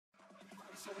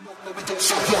You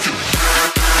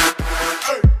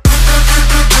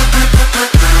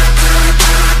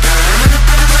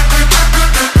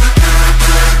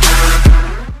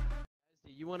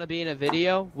want to be in a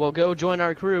video? Well, go join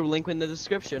our crew, link in the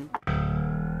description.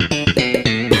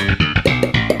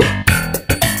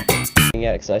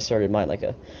 Yeah, because I started mine like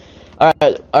a...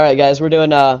 Alright guys, we're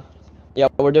doing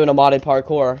we're doing a modded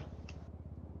parkour.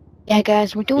 Yeah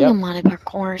guys, we're doing a modded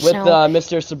parkour, with so...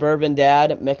 Mr. Suburban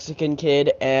Dad, Mexican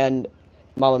Kid, and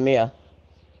Mamma Mia.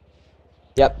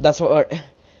 Yep, that's what we're...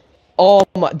 Oh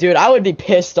my... Dude, I would be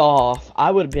pissed off. I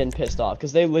would have been pissed off,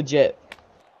 because they legit...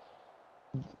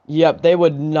 Yep, they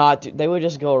would not do... They would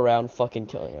just go around fucking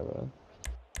killing everyone.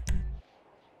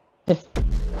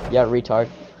 Yeah, retard.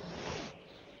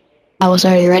 I was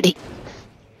already ready.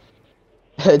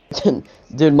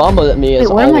 Dude, Mamma Mia is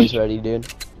always ready, dude.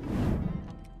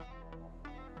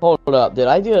 Hold up, did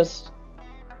I just...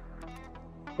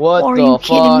 What Are the you fuck?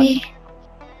 kidding me?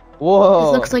 Whoa.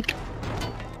 This looks like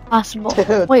possible.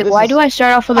 Dude, wait, why do I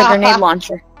start off with a grenade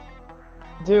launcher?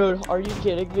 Dude, are you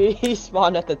kidding me? He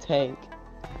spawned at the tank.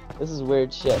 This is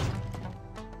weird shit.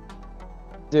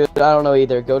 Dude, I don't know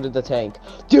either. Go to the tank.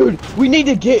 Dude, we need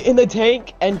to get in the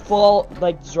tank and fall,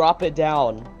 like, drop it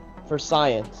down for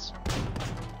science.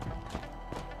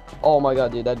 Oh my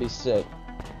god, dude, that'd be sick.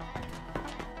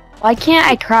 Why can't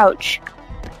I crouch?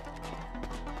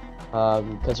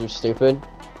 Because you're stupid.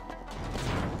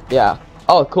 Yeah.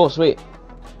 Oh, cool, sweet.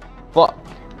 Fuck.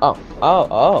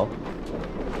 Oh.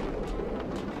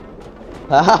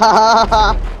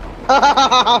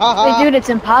 Wait, dude, it's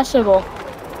impossible.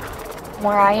 From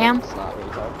where I am? It's not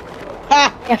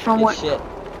retard. Yeah, from where... Shit.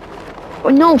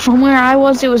 No, from where I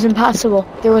was, it was impossible.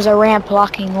 There was a ramp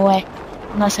blocking the way.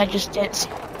 Unless I just didn't see.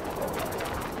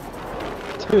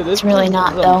 Dude, this it's really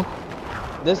not, though.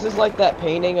 This is like that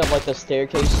painting of like the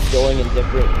staircase going in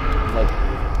different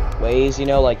like ways, you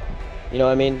know, like, you know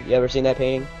what I mean? You ever seen that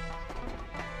painting?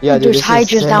 Yeah, dude. There's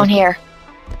hydras down here.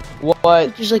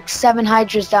 What? There's like 7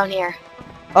 hydras down here.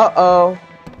 Uh-oh.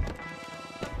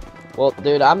 Well,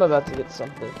 dude, I'm about to get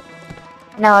something.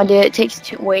 No, dude, it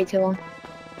takes way too long.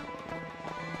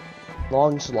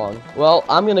 Long. Well,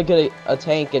 I'm gonna get a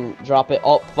tank and drop it.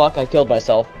 Oh, fuck, I killed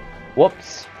myself.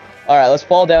 Whoops. Alright, let's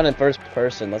fall down in first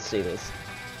person. Let's see this.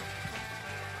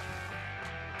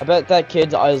 I bet that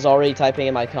kid is already typing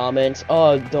in my comments.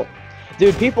 Oh, don't...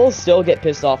 Dude, people still get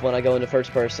pissed off when I go into first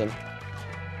person.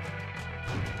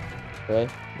 Really?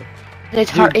 It's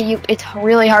hard. It's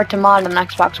really hard to mod on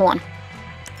Xbox One.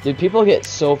 Dude, people get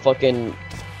so fucking...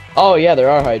 Oh, yeah, there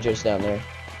are hydras down there.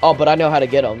 Oh, but I know how to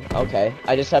get them. Okay.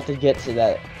 I just have to get to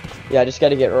that... Yeah, I just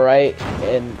gotta get right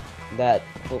in that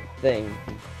thing.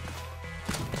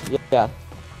 Yeah.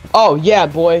 Oh, yeah,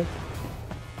 boy.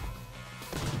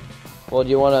 Well,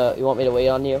 you want me to wait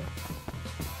on you?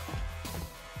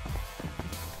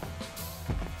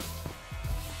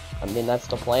 I mean, that's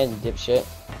the plan, dipshit.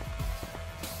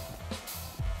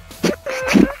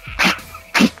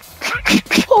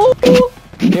 Oh!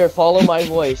 Here, follow my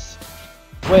voice.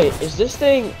 Wait, is this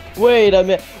thing... Wait a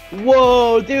minute.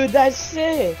 Whoa, dude, that's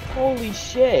sick. Holy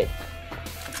shit.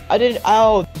 I didn't...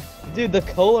 Oh, dude, the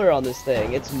color on this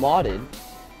thing, it's modded.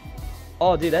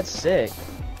 Oh, dude, that's sick.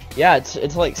 Yeah,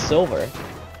 it's like silver.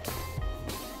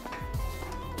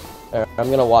 Alright, I'm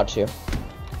gonna watch you.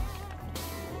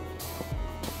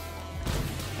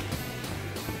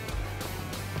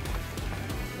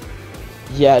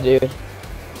 Yeah, dude.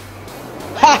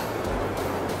 Ha!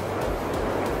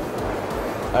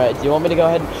 Alright, do you want me to go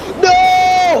ahead and...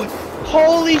 No!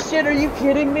 Holy shit, are you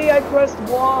kidding me? I pressed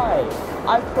Y.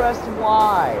 I pressed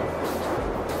Y.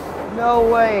 No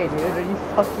way, dude. Are you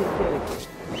fucking kidding me?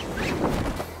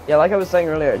 Yeah, like I was saying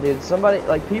earlier, dude,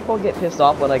 people get pissed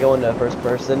off when I go into first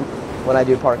person when I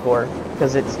do parkour,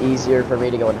 because it's easier for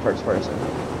me to go into first person.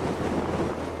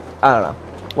 I don't know.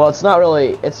 Well, it's not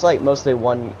really, it's like mostly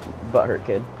one butthurt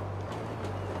kid.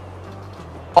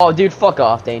 Oh, dude, fuck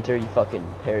off, Dainter, you fucking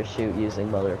parachute using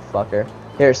motherfucker.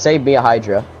 Here, save me a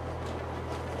Hydra.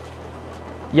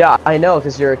 Yeah, I know,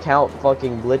 because your account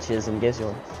fucking glitches and gives you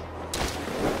one.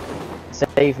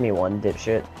 Save me one,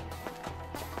 dipshit.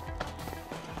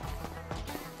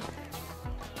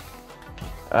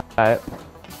 Alright.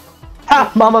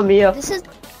 Ha! Mamma Mia! This is...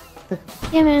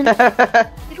 Yeah, man.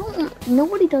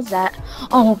 Nobody does that.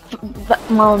 Oh,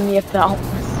 Mamma Mia fell.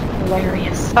 That's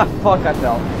hilarious. Fuck, I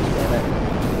fell. Damn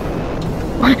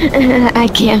it. I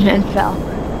can't and fell.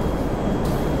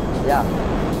 Yeah.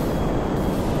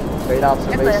 Great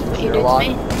observation, Sherlock.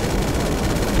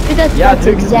 Dude, that's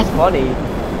dude, exactly... it's funny.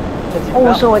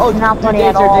 Oh, so it's not funny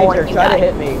at all. Danger, try to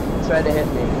hit me. Try to hit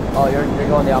me. Oh, you're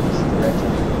going the opposite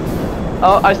direction.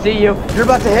 Oh, I see you. You're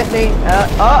about to hit me.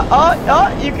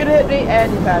 You can hit me,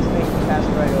 and you passed me. You passed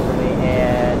right over me,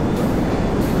 and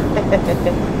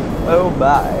oh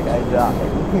my, I died.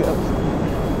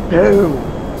 Boom.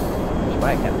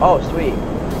 Oh, sweet.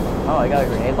 Oh, I got a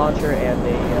grenade launcher and a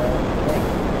thing,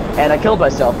 and I killed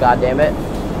myself. God damn it.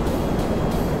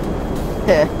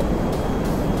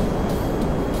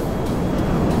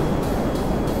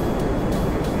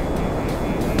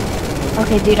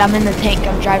 Okay, dude, I'm in the tank.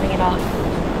 I'm driving it off.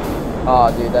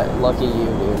 Oh, dude, that lucky you,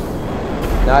 dude.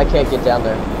 Now I can't get down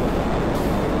there.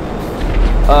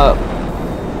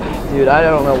 Dude, I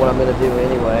don't know what I'm gonna do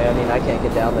anyway. I mean, I can't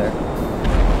get down there.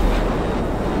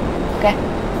 Okay.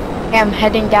 I'm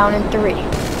heading down in 3, 2,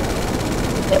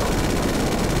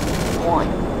 1.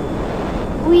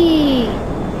 Whee!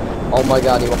 Oh my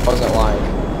god, he wasn't lying.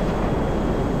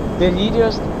 Did he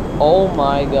just? Oh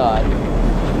my god.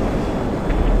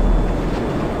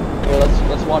 Here,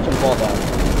 let's watch him fall down.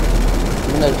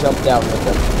 I'm gonna jump down with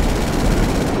him.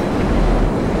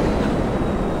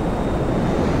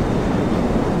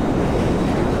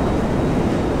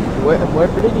 Where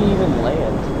did he even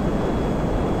land?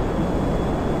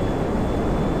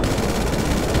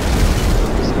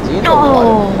 Is he in the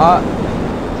water?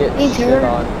 Get shit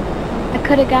on. I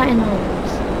could have gotten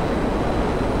those.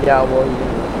 Yeah, well, you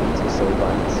didn't easy silly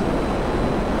buns.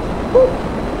 Woo!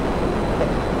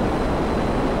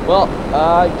 Well,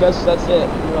 I guess that's it.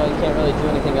 You can't really do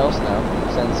anything else now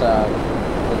since the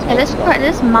tank's gone.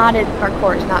 This modded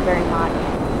parkour is not very modded.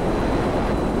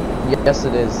 Yes,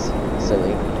 it is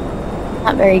silly.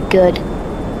 Not very good.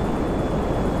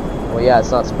 Well, yeah,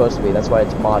 it's not supposed to be. That's why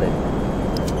it's modded.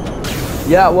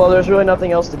 Yeah, well, there's really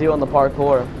nothing else to do on the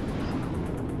parkour.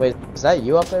 Wait, is that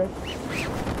you up there?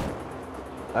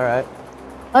 All right.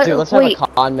 Dude, let's have a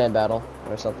con man battle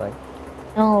or something.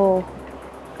 No,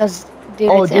 because dude.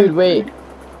 Oh, dude, wait.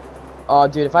 Oh,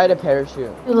 dude, if I had a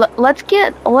parachute. Dude, let's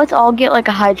all get like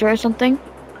a Hydra or something,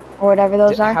 or whatever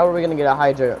those are. How are we gonna get a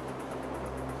Hydra?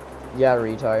 Yeah,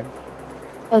 retard.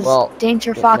 Well,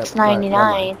 Danger Fox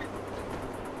 99.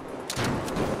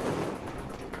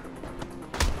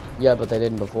 Yeah, but they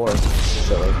didn't before.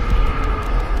 Silly.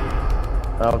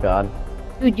 Oh god.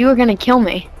 Dude, you were gonna kill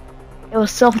me. It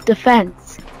was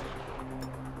self-defense.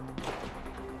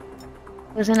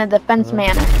 It was in a defense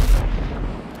manner.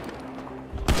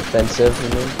 Defensive, you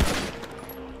mean?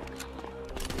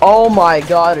 Oh my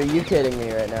god, are you kidding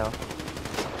me right now?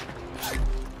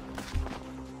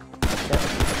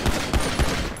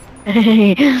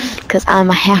 Because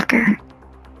I'm a hacker.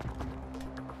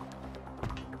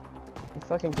 You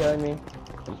fucking killing me?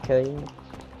 I'm killing you.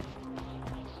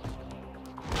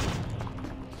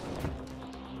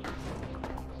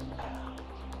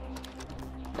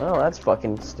 Oh, that's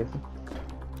fucking stupid.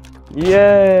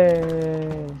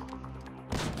 Yay!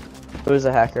 Who's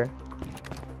a hacker?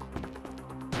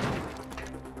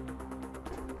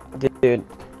 Dude.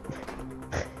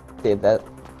 Dude, that...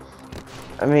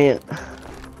 I mean...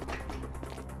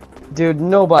 Dude,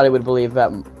 nobody would believe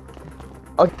that.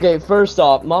 Okay, first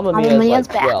off, Mamma Mia is like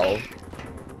 12. Back.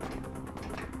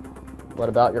 What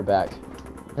about your back?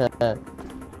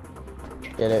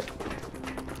 Get it?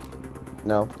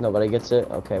 No, nobody gets it?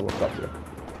 Okay, well, fuck you.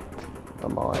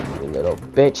 Come on, you little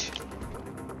bitch.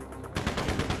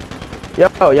 Yo.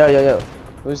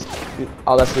 Who's...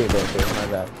 Oh, that's you, dude. My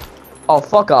bad. Oh,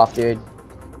 fuck off, dude.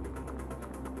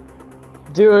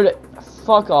 Dude,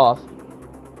 fuck off.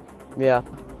 Yeah.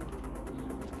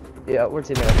 Yeah, we're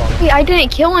teaming up on it. Wait, I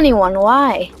didn't kill anyone.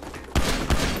 Why?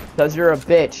 Because you're a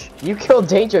bitch. You killed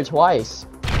Danger twice.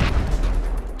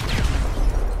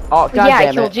 Oh, god yeah, damn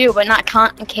I killed you, but not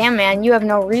Cam Man. You have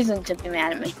no reason to be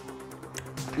mad at me.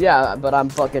 Yeah, but I'm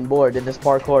fucking bored. Dude, this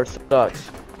parkour sucks.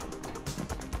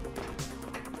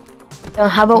 So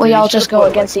how about we all just go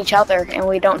against each other and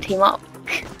we don't team up?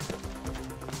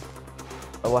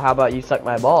 Well, how about you suck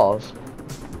my balls?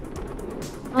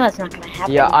 Well, that's not gonna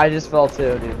happen. Yeah, I just fell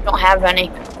too, dude. Don't have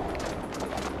any.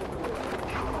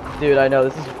 Dude, I know,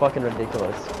 this is fucking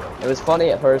ridiculous. It was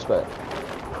funny at first, but...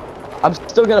 I'm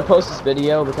still gonna post this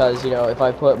video because, you know, if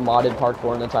I put modded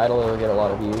parkour in the title, it'll get a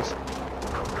lot of views.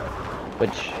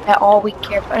 Which... That's all we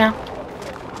care for now.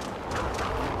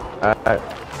 Alright.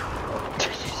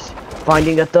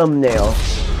 Finding a thumbnail.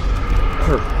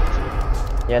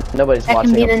 Perfect. Yeah, nobody's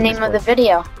watching. That can be the name of the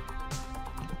video.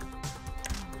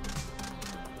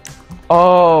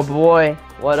 Oh boy,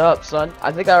 what up, son?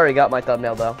 I think I already got my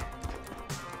thumbnail though.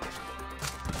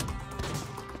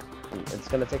 It's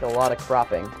gonna take a lot of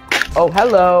cropping. Oh,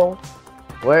 hello.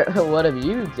 What have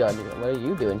you done? What are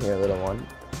you doing here, little one?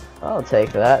 I'll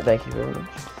take that. Thank you very much.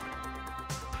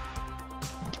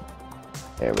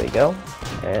 There we go.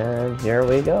 And here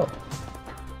we go.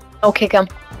 Oh, kick him.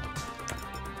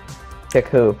 Kick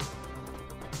who?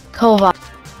 Kova.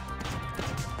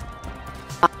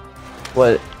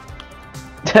 What?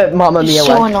 Mamma Mia!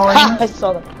 So went. annoying. I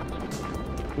saw that.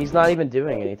 He's not even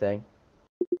doing anything.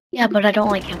 Yeah, but I don't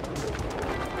like him.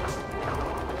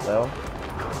 So.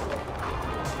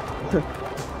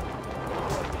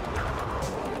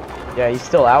 Yeah, he's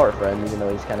still our friend, even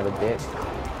though he's kind of a dick.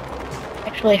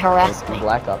 Actually harassed me.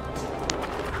 Black up.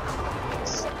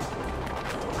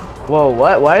 Whoa,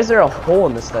 what? Why is there a hole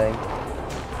in this thing?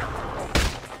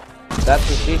 That's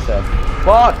what she said.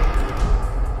 Fuck!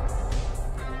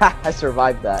 Ha! I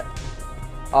survived that.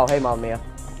 Oh, hey, Mamma Mia.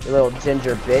 You little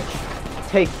ginger bitch.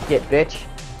 Take it, bitch.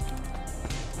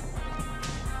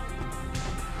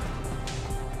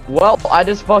 Well, I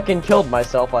just fucking killed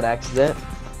myself on accident.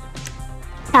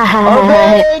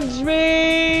 Avenge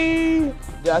me!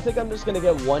 Yeah, I think I'm just gonna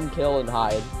get one kill and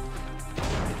hide.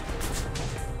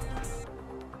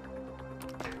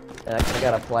 And I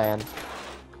got a plan.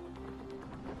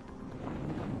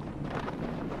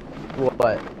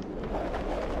 What?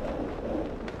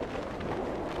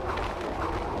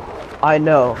 I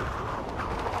know.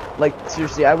 Like,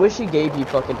 seriously, I wish he gave you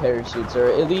fucking parachutes, or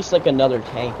at least like another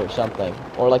tank or something.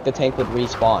 Or like the tank would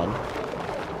respawn.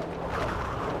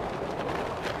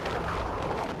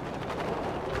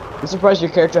 I'm surprised your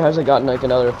character hasn't gotten like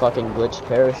another fucking glitched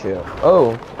parachute.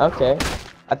 Oh, okay.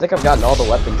 I think I've gotten all the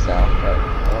weapons now, but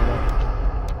I don't know.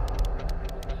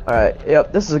 Alright,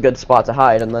 yep, this is a good spot to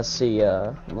hide unless he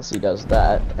does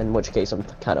that, in which case I'm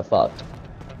kind of fucked.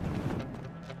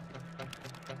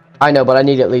 I know, but I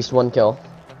need at least one kill.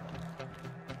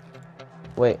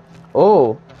 Wait.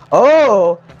 Oh!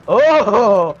 Oh!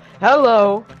 Oh!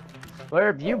 Hello! Where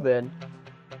have you been?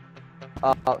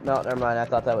 Oh, no, never mind. I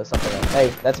thought that was something else.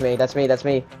 Hey, that's me, that's me, that's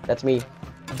me, that's me.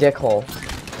 Dickhole.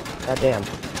 God damn.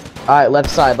 Alright,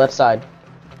 left side, left side.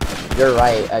 You're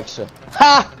right, actually.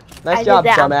 Ha! Nice job,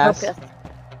 dumbass.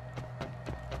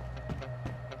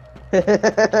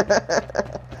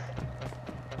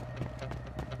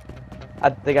 I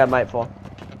think I might fall.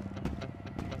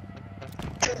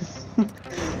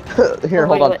 Here,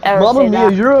 hold on. Mamma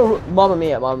Mia, you're a Mamma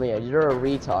Mia, you're a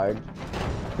retard.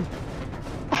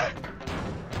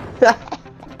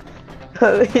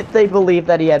 They believe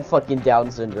that he had fucking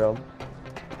Down syndrome.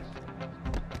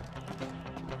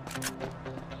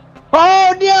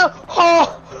 Oh no!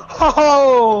 Oh!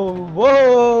 Oh!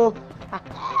 Whoa!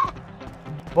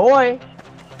 Boy!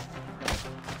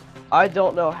 I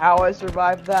don't know how I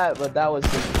survived that, but that was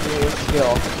some serious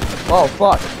skill. Oh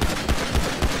fuck!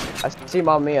 I see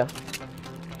Mamma Mia.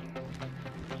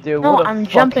 Dude, no, what a I'm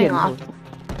fucking... jumping off.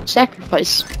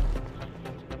 Sacrifice.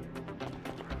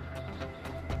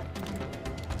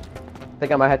 I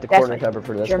think I might have to corner cover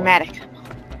for this dramatic.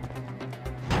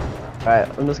 Alright,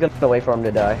 I'm just gonna wait for him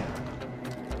to die.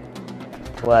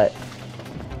 What?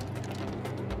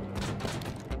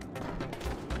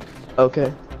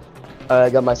 Okay.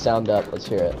 I got my sound up. Let's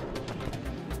hear it.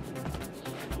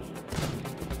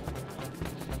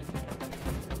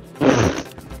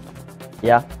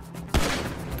 Yeah.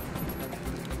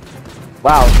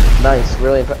 Wow, nice.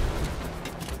 Really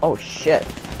oh shit.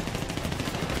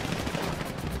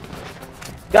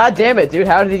 God damn it, dude.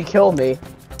 How did he kill me? I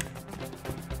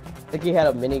think he had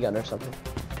a minigun or something.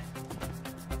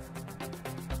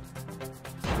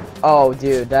 Oh,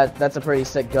 dude, that's a pretty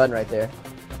sick gun right there.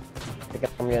 I think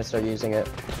I'm gonna start using it.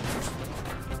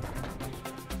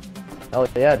 Oh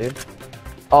yeah, dude.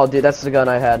 Oh, dude, that's the gun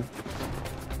I had.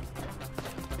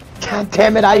 God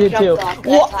damn it, I did too.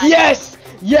 What? Yes!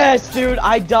 Yes, dude,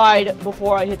 I died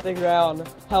before I hit the ground.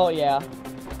 Hell yeah.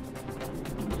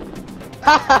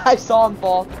 I saw him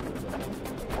fall.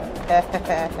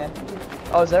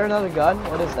 Oh, is there another gun?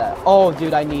 What is that? Oh,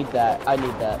 dude, I need that. I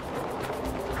need that.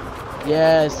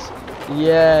 Yes.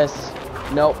 Yes.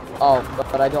 Nope. Oh,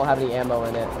 but I don't have any ammo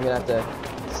in it. I'm gonna have to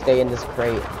stay in this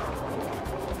crate.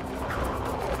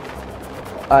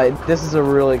 This is a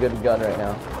really good gun right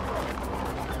now.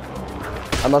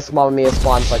 Unless Mamma Mia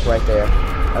spawns like right there.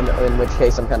 In which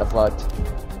case I'm kind of fucked.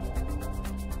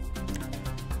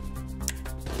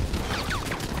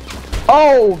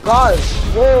 Oh, gosh!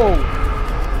 Whoa!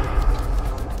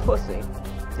 Pussy.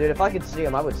 Dude, if I could see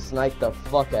him, I would snipe the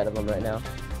fuck out of him right now.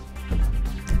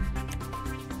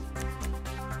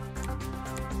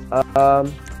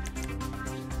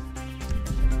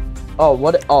 Oh,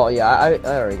 what? Oh, yeah, I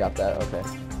already got that. Okay.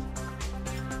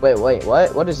 Wait,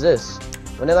 what? What is this?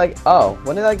 When did I... Oh,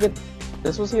 when did I get...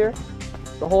 This was here?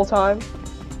 The whole time?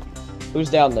 Who's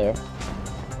down there?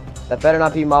 That better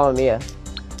not be Mamma Mia.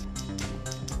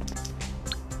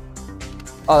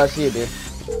 Oh, that's you, dude.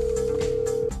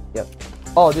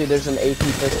 Oh, dude, there's an AP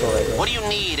pistol right here. What do you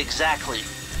need exactly?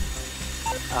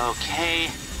 Okay,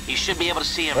 you should be able to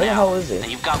see him Where now. the hell is he? Now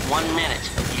you've got 1 minute.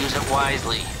 Use it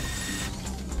wisely.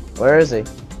 Where is he?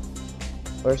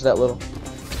 Where's that little...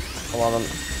 Hold on.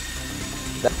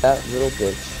 That little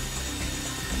bitch.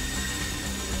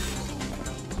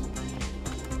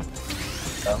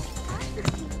 Oh.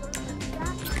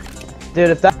 Dude,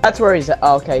 if that's where he's at...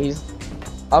 Okay, he's...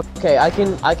 Okay, I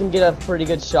can get a pretty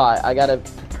good shot. I got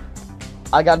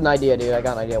an idea, dude. I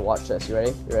got an idea. Watch this. You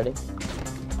ready? You ready?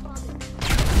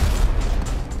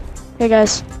 Hey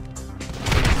guys.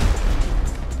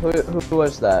 Who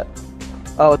was that?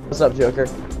 Oh, what's up, Joker?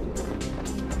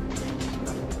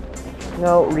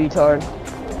 No, retard.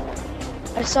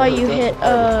 I saw you hit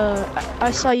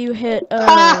I saw you hit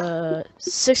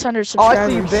 600 subscribers. Oh, I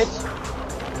see you, bitch.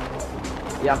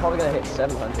 Yeah, I'm probably gonna hit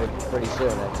 700 pretty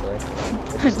soon, actually.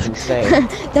 Which is insane.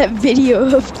 That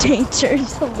video of Danger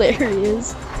is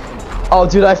hilarious. Oh,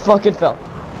 dude, I fucking fell.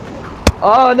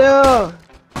 Oh no!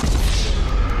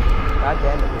 God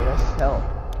damn it, dude, that's hell.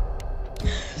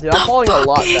 Dude, I'm falling a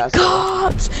lot faster.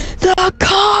 Cops! The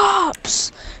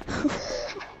cops!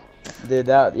 Dude,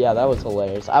 that was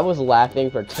hilarious. I was laughing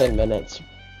for 10 minutes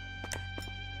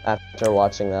after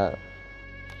watching that.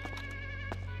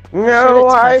 No,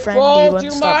 I fall to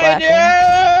my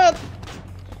death!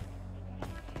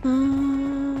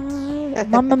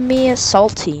 Mamma mia,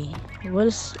 salty. What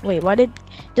is? Wait, why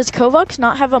does Kovacs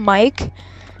not have a mic?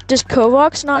 Does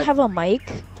Kovacs not have a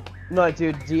mic? No,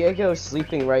 dude, Diego's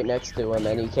sleeping right next to him,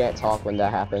 and he can't talk when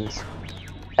that happens.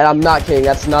 And I'm not kidding,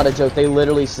 that's not a joke. They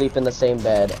literally sleep in the same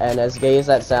bed, and as gay as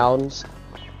that sounds,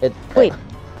 it. Wait,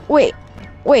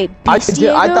 Beast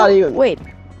Diego? I thought he. Wait.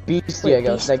 Beast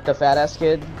Diego, Beast? like the fat ass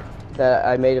kid that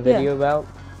I made a video about.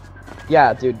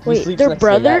 Yeah, dude. He Wait, sleeps they're next to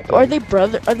that brother? kid.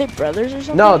 Are they brothers or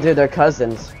something? No, dude, they're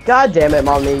cousins. God damn it,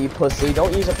 mommy, you pussy!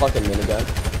 Don't use a fucking minigun.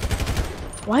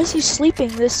 Why is he sleeping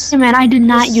this? Hey man, I did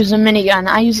not use a minigun.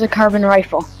 I used a carbon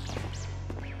rifle.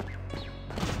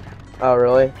 Oh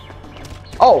really?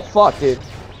 Oh fuck, dude.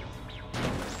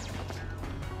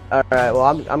 All right, well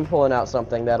I'm pulling out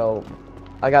something that'll.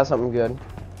 I got something good.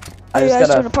 I Are you just guys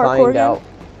gotta doing a parkour find again? out.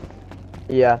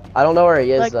 Yeah, I don't know where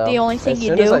he is Like, though. the only thing as you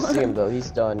soon do? as I see him though, he's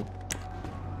done.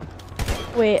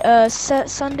 Wait,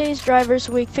 Sunday's Drivers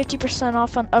Week, 50%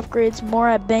 off on upgrades, more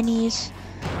at Benny's.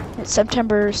 It's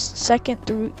September 2nd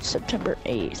through September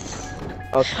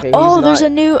 8th. Okay. Oh, he's there's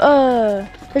not...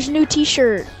 there's a new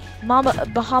T-shirt.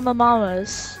 Bahama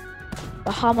Mamas.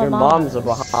 Bahama Your Mamas. mom's a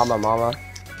Bahama mama.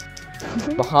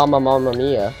 Bahama mama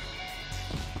mia.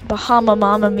 Bahama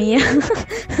Mama Mia.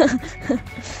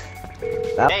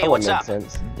 That Hey, one what's made up?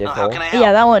 sense. How can I help?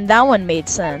 Yeah, that one made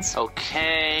sense.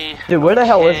 Okay. Dude, where the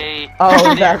hell is? Okay. Oh,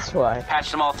 There. that's why. Patch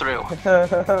them all through.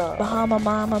 Bahama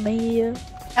Mama Mia.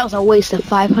 That was a waste of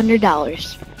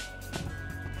 $500.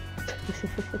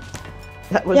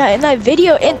 That was... Yeah, in that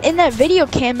video, in that video,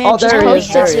 Cam Man Oh, just there he is,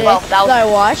 posted there he is. that I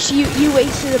watched. You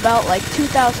wasted about like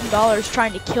 $2,000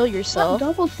 trying to kill Stop yourself.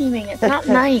 double teaming. It's not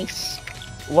nice.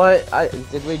 What?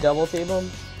 Did we double team him?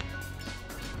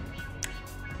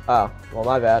 Oh, well,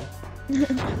 my bad.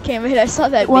 Cam Man, I saw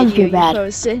that Wasn't video too bad. you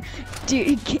posted,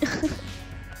 dude.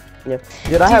 Yeah.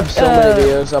 Dude, I have so many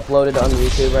videos uploaded on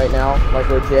YouTube right now. Like,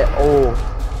 legit. Oh.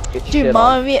 Get Dude, shit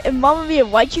on. Mama Mia,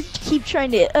 why'd you keep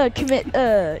trying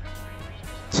to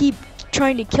keep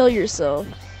trying to kill yourself?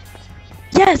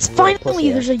 Yes, You're a finally,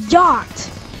 pussy, there's a yacht.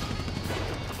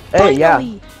 Hey, Finally. yeah.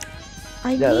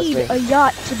 I Yeah, that's need me. a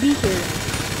yacht to be here.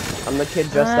 I'm the kid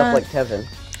dressed up like Kevin.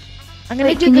 I'm gonna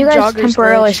Wait, do can the you guys joggers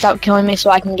temporarily glitch. stop killing me so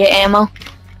I can get ammo?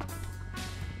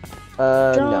 No.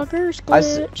 Joggers I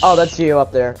see. glitch. Oh, that's you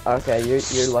up there. Okay, you're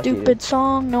lucky. Stupid Dude.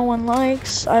 song no one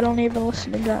likes. I don't even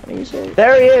listen to that music.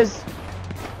 There he is.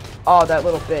 Oh, that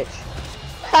little bitch.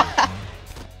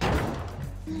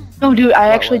 No, dude, I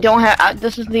What actually was? don't have.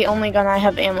 This is the only gun I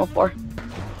have ammo for.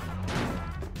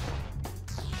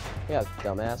 Yeah,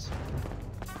 dumbass.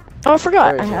 Oh, I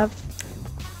forgot. Where I is it? have.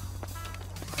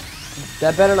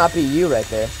 That better not be you right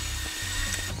there.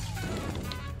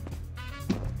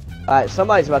 Alright,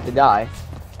 somebody's about to die.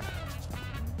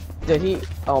 Did he?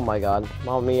 Oh my god.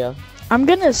 Mamma mia. I'm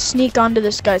gonna sneak onto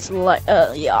this guy's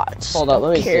yacht. Hold up,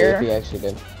 let me see if he actually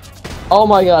did. Oh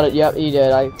my god, yep, he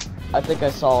did. I think I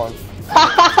saw him.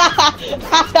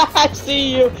 I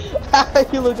see you!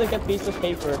 You look like a piece of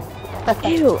paper.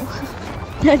 Ew.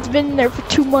 That's been there for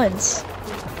 2 months.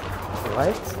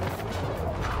 What?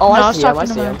 Oh, No, I I was see him, I talking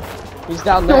see to him. He's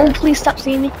down there. No, please stop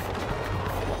seeing me.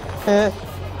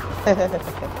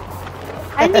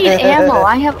 I need ammo.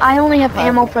 I only have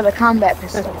ammo for the combat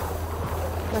pistol.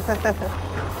 Fair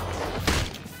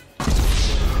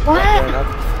What?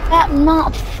 enough. that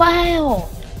not fail?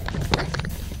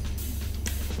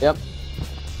 Yep.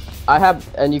 I have,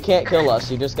 and you can't kill us.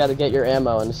 You just got to get your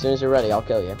ammo, and as soon as you're ready, I'll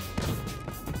kill you.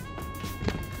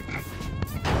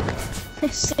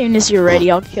 As soon as you're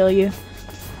ready, I'll kill you.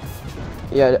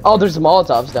 Yeah. Oh, there's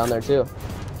Molotovs down there too.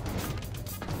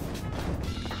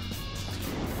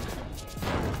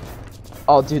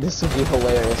 Oh, dude, this would be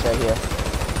hilarious right here.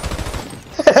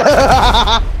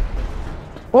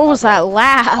 What was that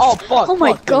laugh? Oh fuck! Oh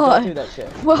my fuck, dude, don't god! do that shit.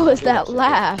 What was Do that shit.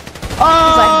 laugh?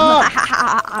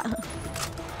 Oh!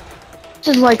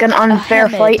 This is like an unfair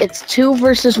Hamid. fight. It's 2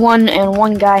 versus 1, and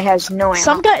one guy has no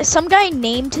ammo. Some guy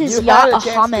named his You yacht had a chance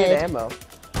to get Ahmed. ammo.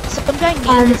 Some guy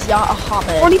named his yacht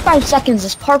Ahmed. 45 seconds.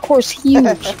 This parkour's huge.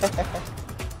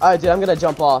 Alright, dude, I'm gonna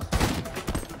jump off.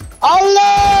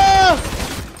 Allah!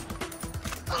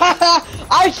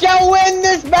 I shall win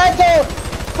this battle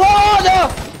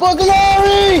for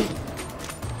glory!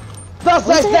 Thus I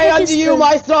What the say heck unto is you, the-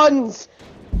 my sons,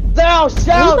 thou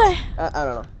shalt. Where I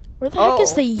don't know. Where the heck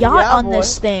is Oh, the yacht yeah, on boy.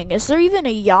 this thing? Is there even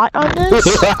a yacht on this?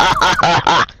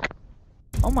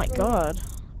 Oh my god.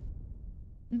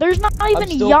 There's not even a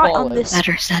still yacht on falling. this.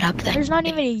 Better set up than There's not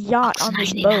even a yacht on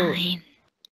this boat. 99.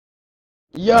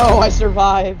 Yo, I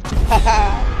survived.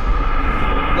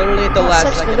 Literally at the last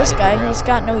Sucks second. for this I hit guy. the He's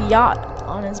ground. got no yacht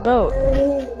on his boat.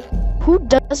 Who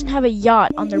doesn't have a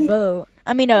yacht on their boat?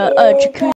 I mean, a jacuzzi.